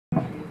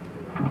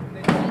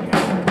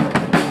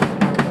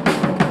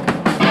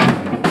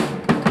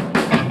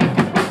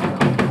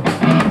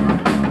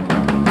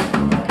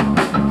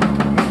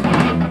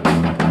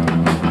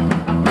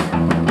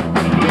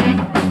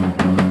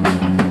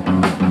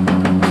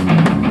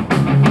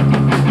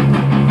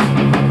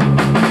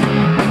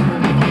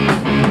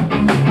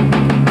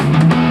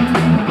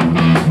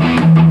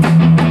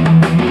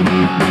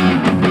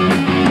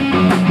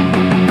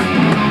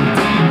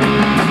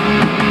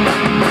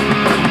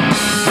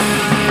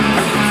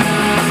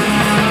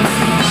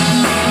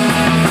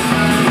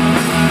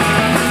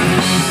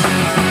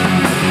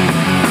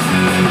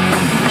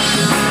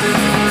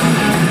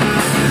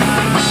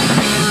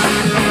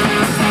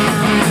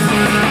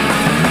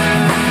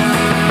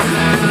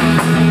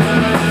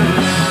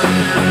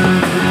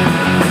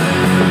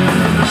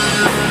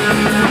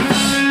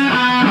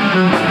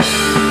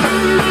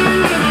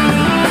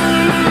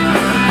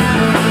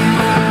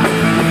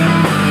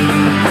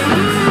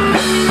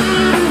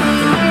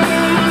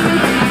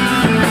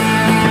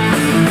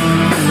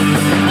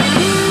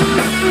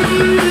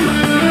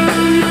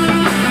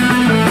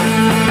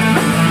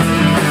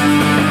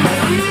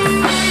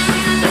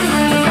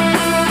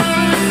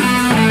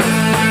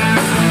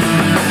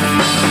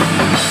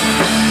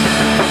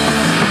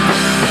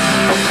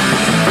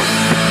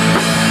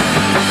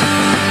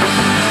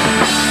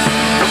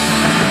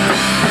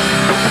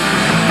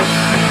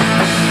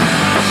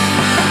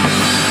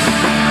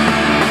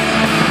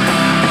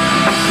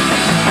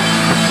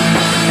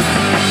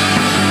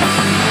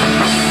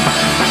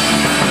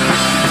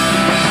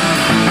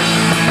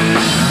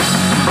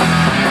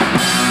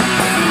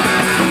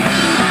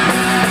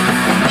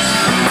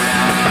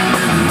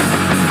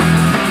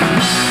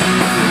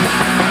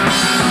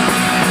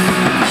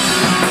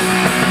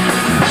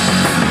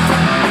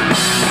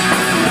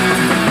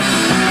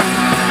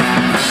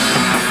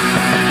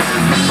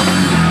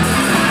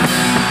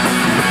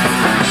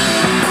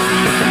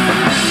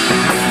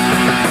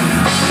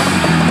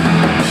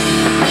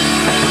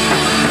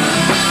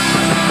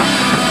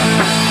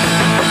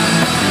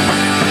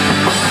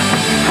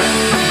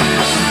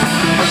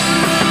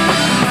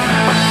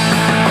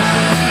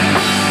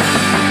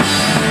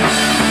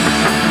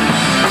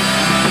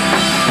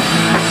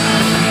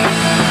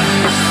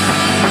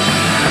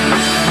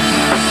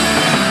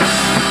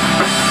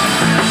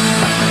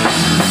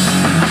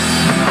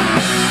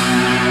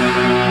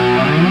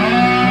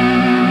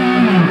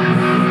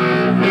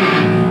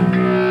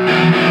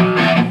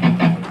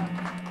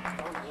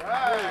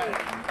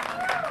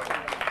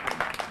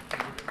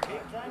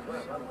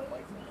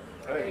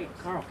Hey,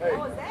 Carl. Hey.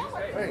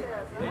 Hey.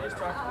 They just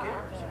talked to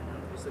neighbors.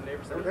 It's the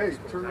neighbors. Hey,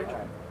 turn it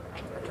on.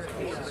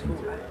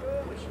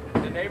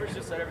 The neighbors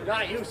just said everything.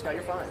 Not you, Scott.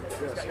 You're fine.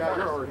 Yeah, Scott,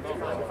 you're already You're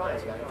fine,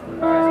 Scott.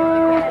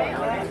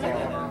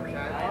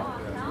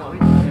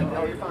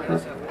 No, you're fine.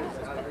 It's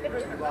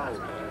too loud.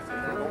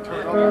 Don't turn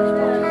it on.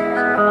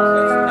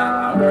 It's not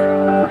out there.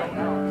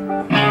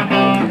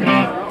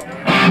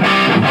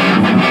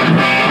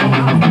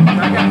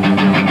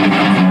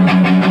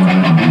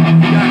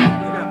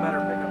 You got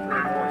better pickup for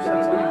your voice.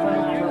 That's what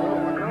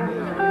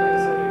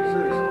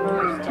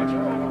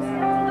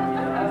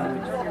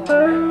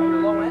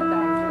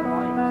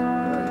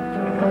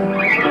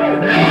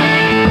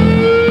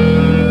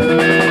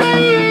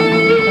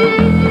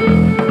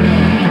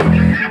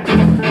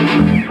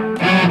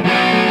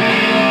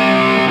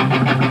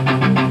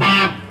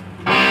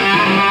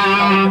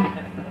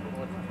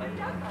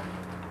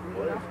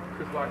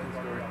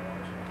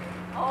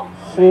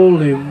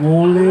Holy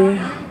moly.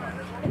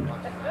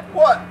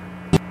 What?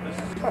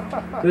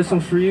 This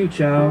one's for you,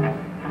 Chow.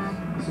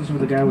 This is for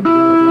the guy with the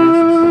yellow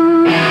glasses.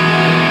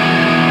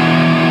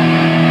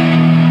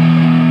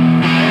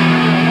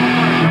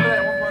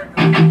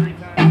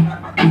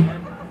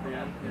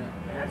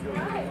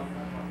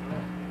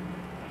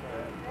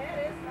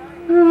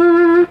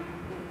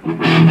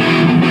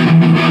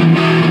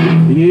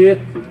 Yeah.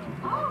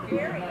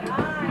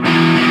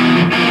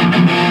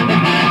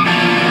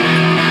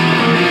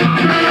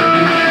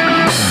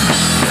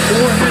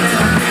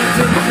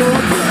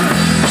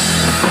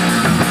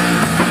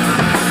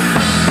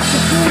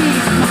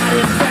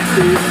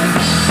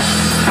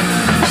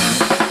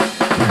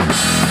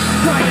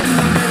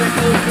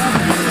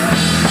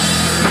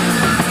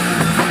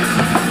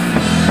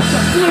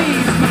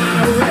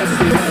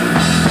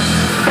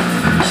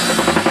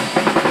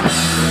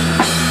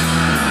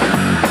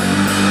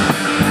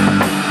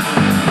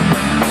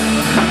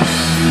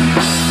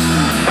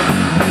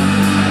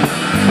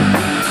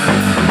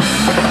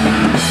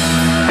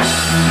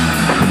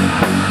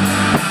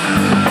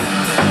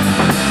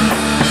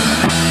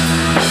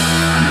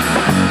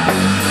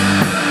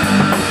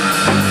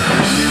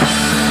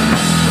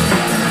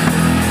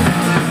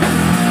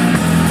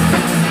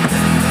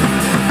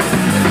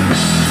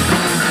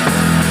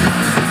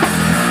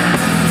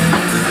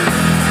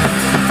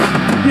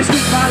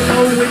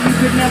 When you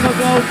could never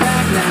go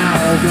back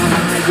now, gonna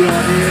hide your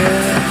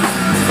head.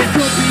 It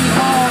could be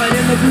hard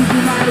in the booth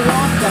you might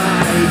walk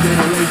by, get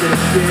away to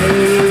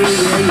stay,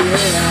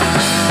 yeah.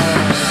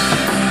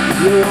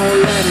 You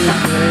won't let it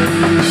play.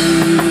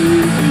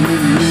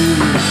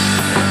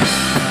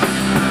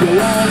 You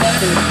won't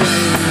let it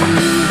play.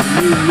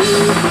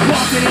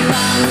 Walking in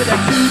line with a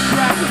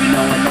two-track, you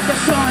knowing that the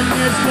sun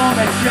is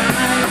gonna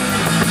shine.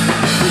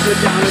 You go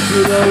down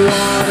into the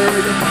water,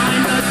 you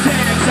find the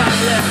tanks I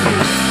left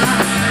behind.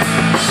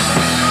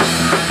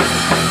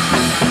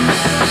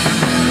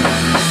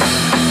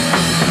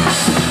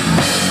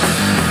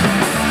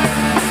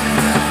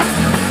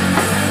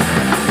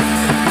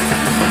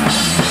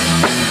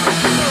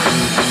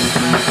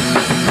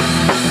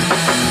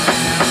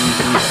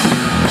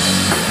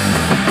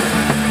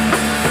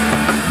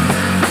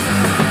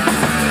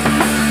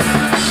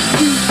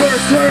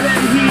 Turn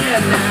and hear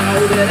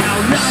now that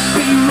I'll not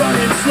be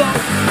running slow.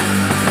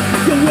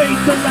 You wait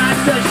the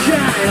lights to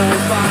shine on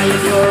fire and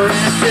your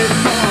ass is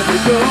on the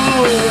go,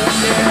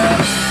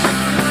 yeah.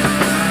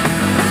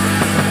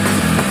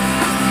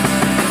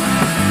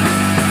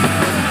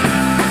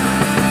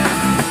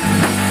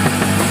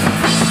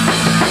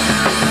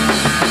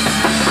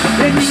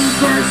 And you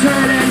first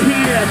heard and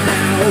hear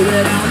now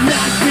that I'll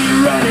not be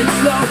running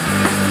slow.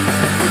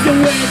 You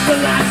wait the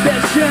lights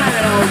that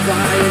shine on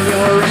fire and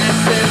your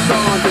ass is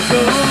on the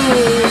go,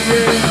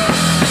 yeah.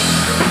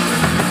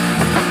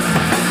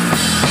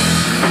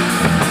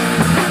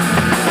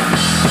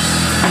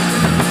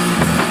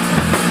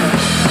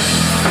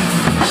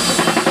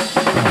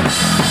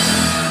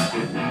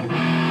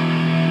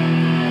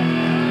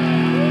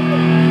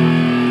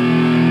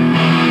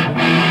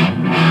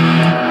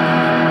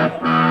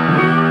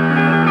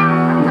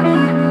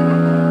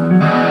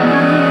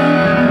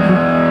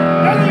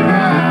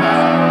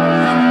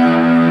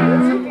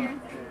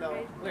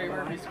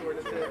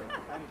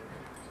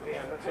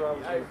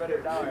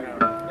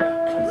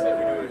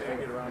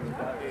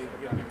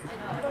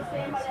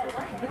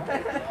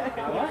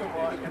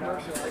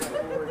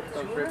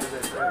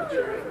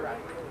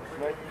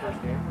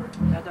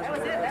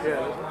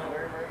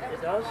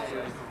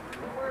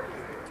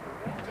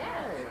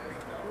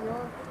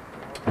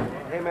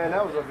 Hey man,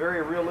 that was a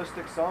very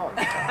realistic song.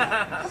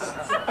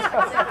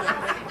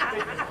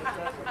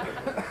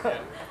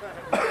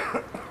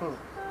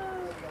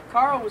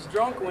 Carl was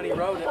drunk when he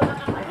wrote it.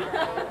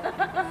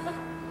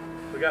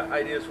 We got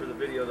ideas for the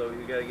video though.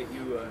 We gotta get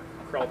you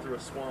crawl through a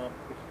swamp,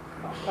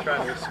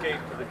 trying to escape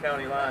to the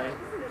county line.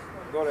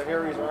 Go to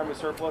Harry's Army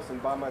Surplus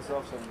and buy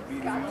myself some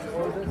BDUs.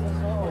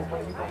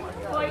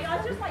 Well,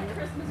 yeah, just like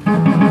Christmas.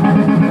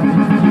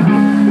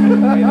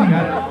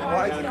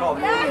 Why is it called?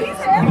 Yeah, he's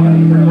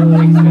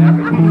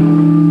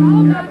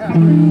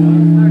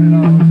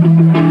happy.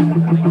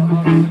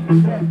 Got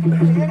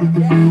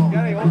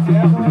any old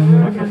jazz on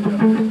there?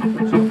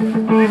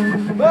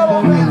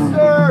 Little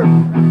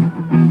Master!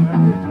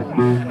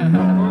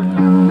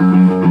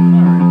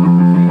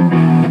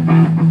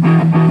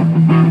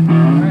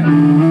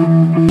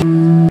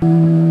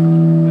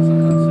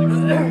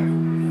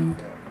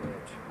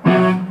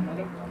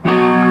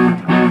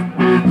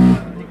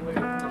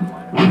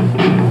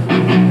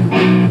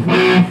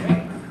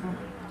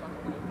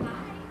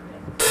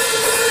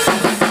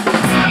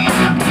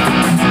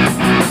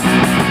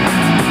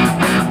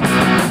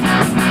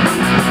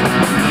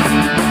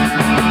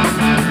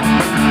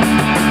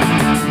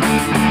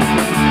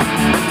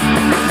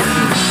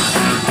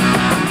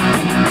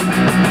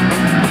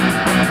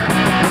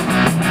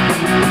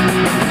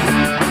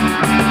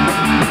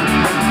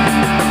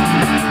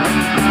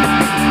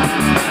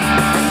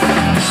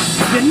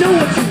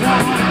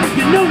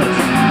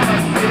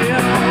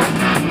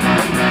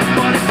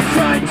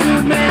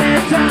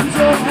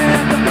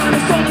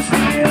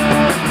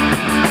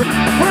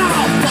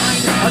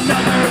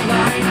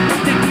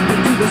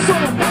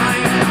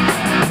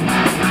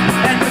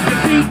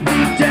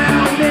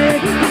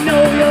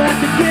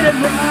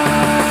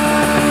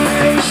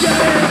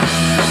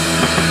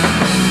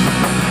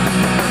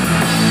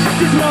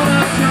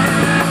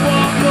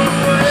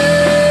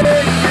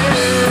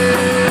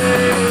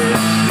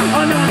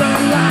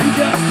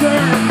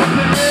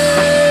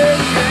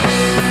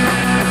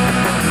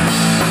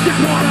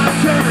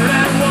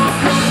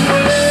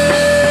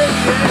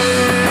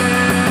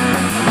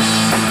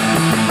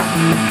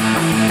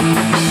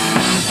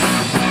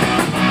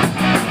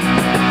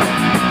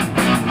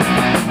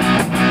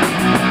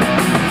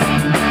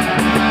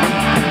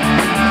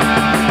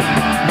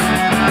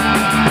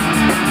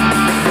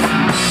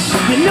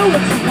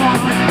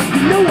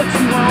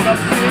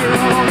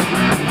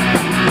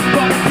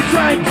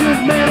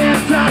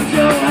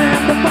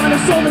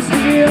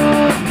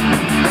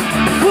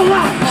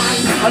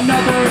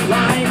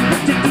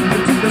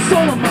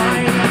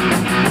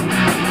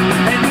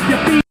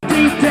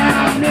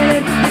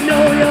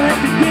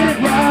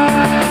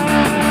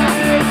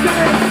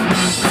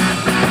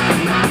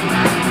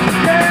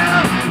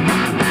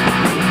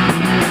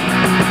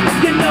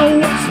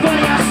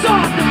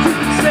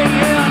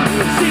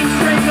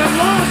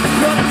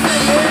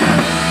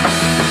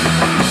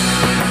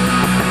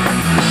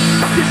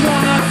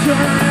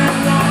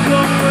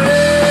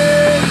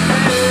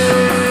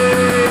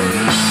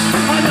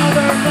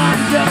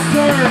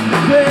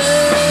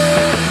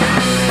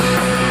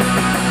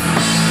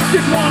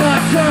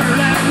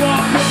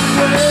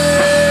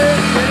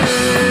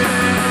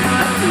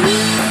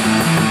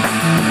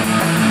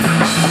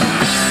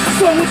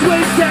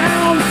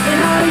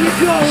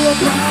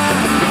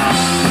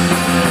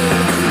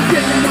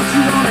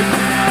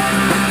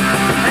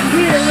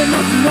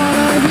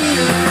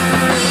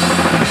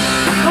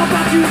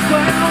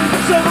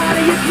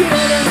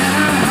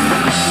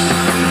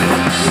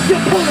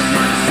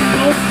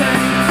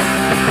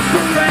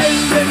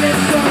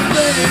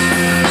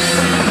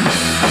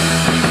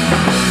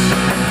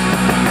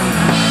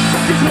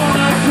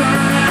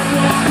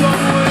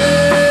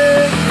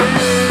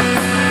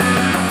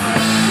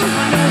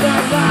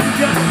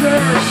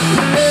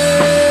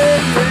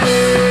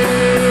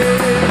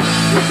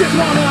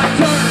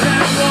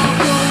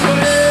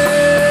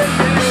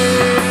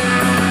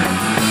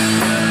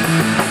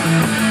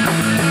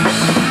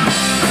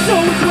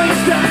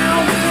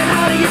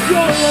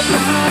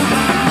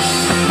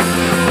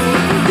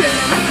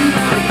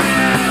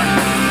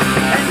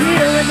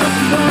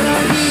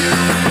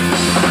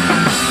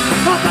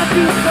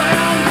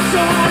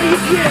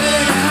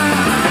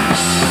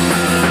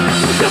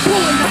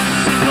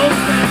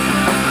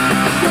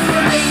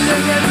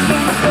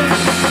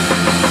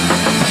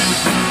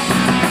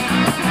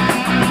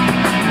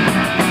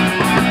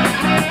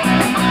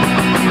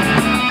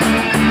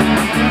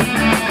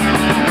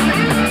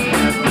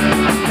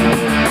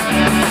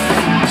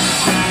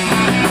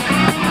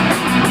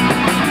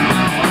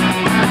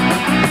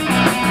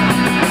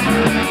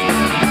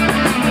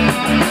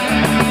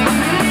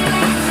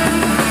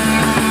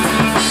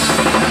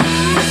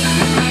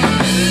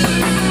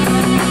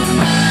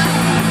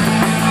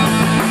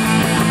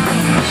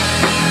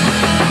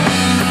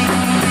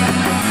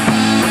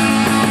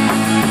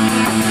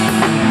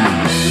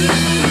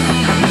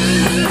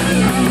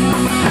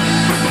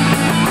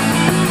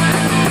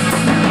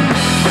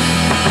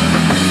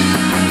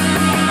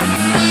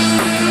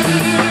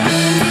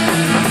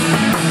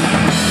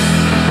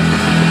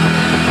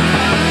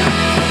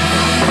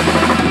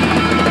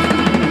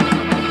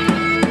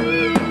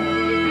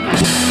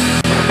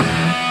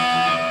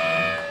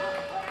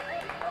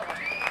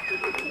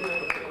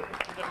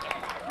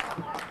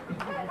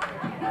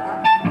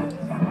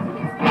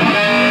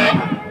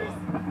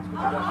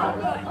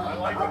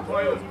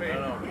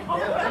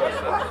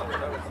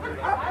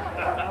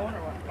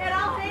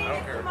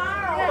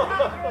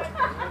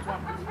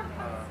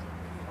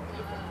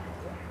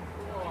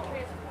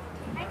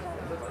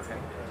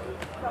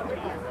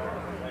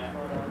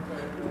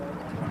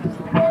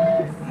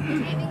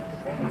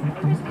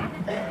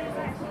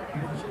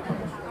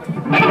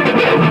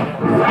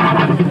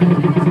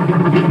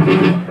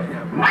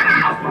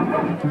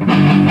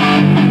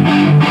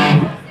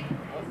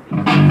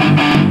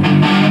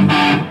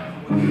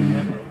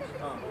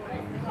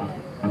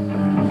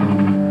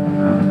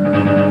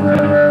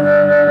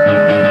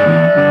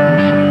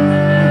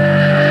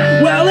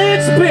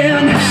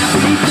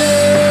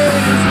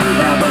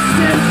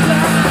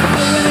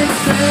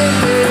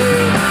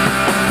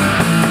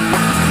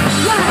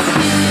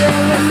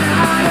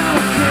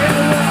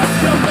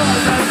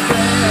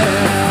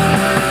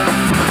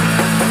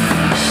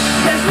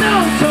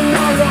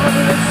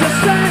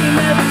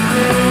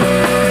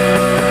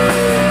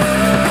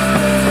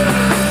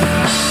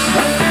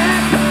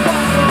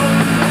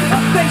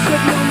 flash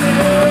of your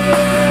mirror.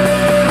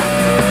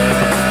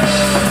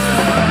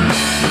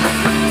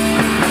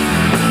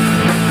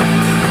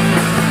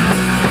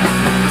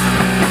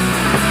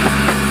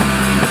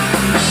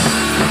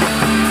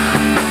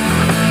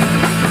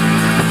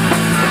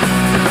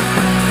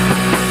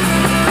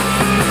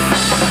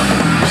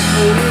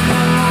 Holding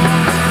on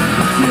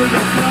to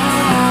the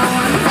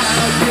dawn,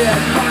 how did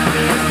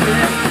finally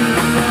get too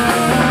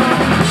long?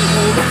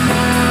 Holding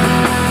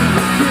on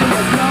to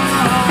the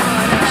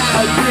dawn,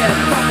 how did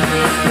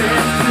finally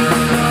get too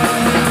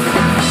long?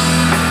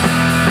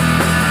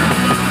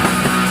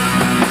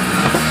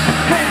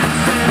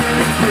 Hasn't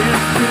it been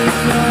too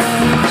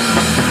long?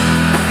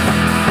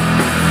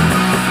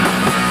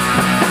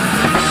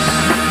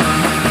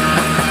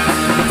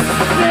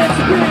 It's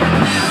been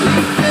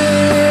happy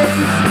days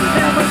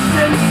ever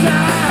since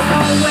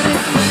I went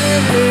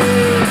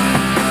insane.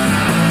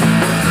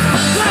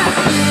 Last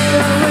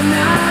year and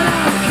I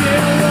don't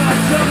care what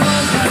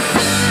someone has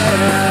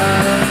said.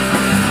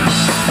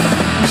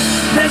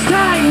 There's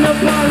time to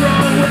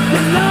borrow with the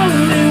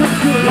lonely with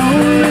good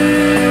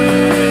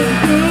pain.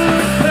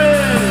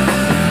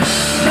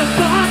 The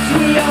thoughts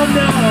we all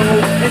know,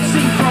 it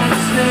seems from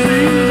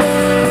stage.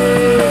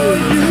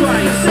 You try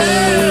and say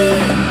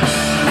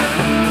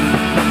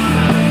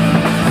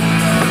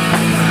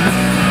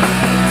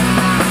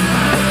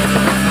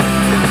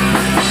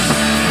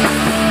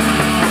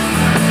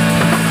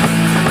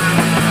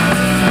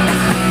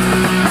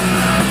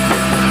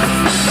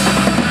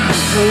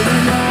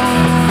holding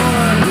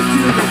on to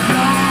the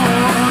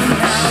dawn,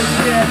 how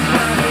shit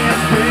finally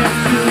been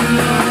too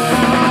long.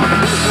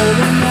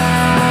 Holding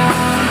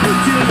on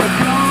to the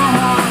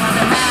dawn,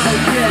 how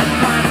shit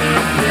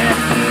finally been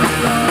too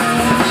long.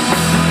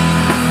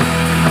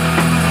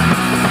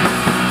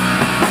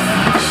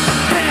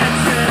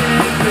 Hasn't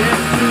it been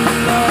too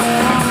long?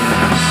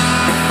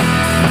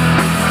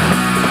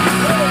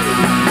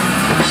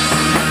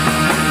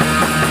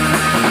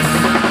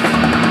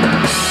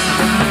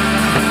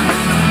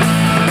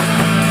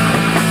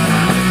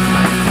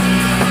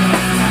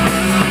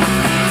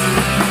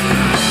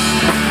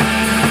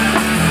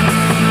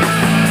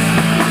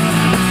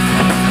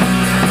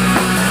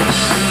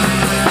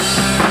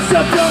 So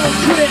don't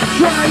quit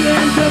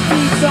trying to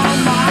be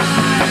somebody,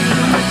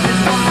 which is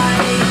why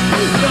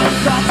don't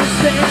stop to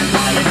stand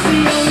by, it's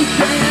the only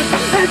chance.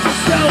 And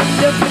just don't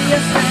be a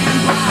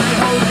standby,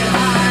 hold it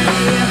high,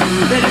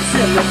 let it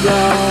simmer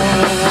down.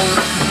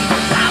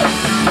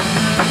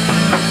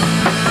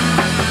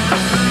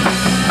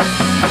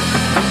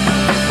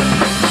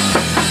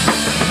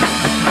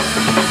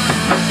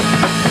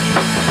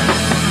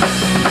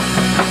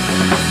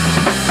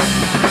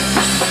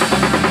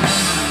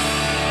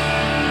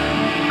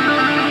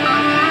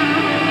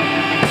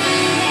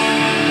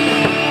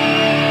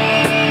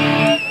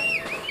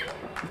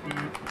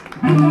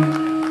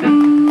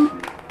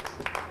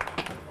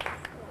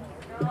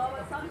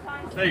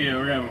 Hey, yeah,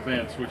 we're gonna have a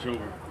band switch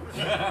over.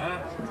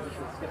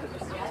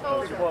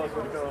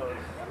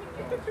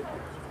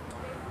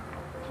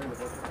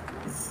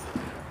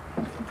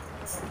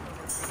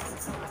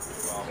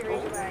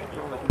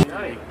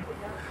 Right.